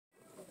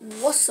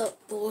What's up,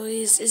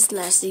 boys? It's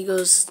Nasty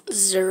Ghost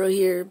Zero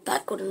here,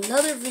 back with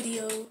another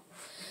video.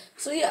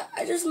 So yeah,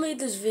 I just made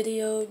this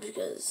video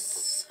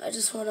because I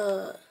just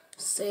wanna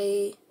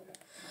say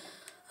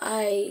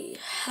I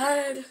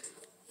had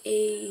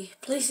a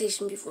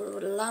PlayStation before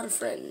with a lot of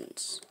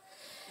friends,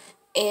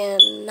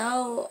 and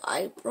now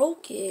I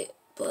broke it.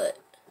 But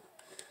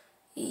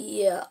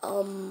yeah,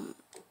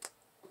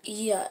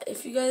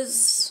 if you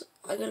guys,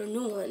 I got a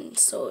new one.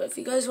 So if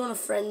you guys wanna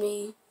friend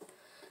me,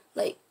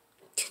 like,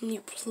 can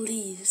you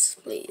please,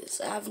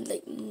 I haven't,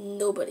 like,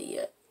 nobody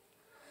yet.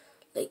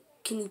 Like,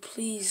 can you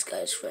please,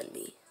 guys, friend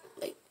me?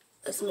 Like,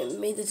 that's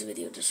made this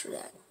video just for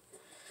that.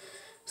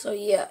 So,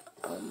 yeah,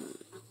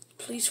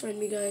 please friend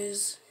me,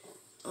 guys.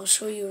 I'll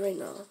show you right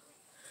now.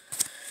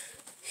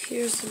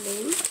 Here's the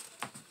name.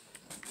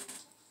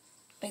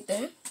 Right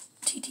there.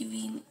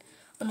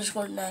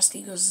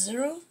 TTV_nasty goes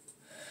 0.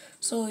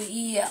 So,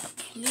 yeah,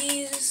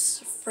 please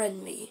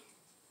friend me.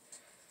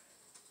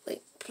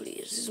 Like,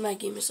 please. This is my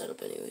gaming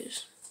setup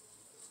anyways.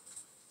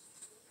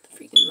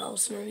 Freaking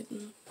mouse and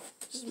everything.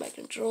 This is my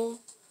control.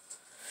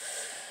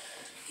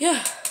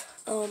 Yeah.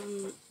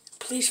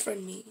 Please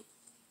friend me.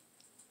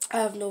 I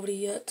have nobody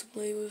yet to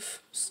play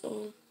with,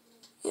 so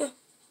yeah.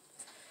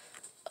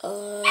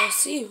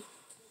 See you.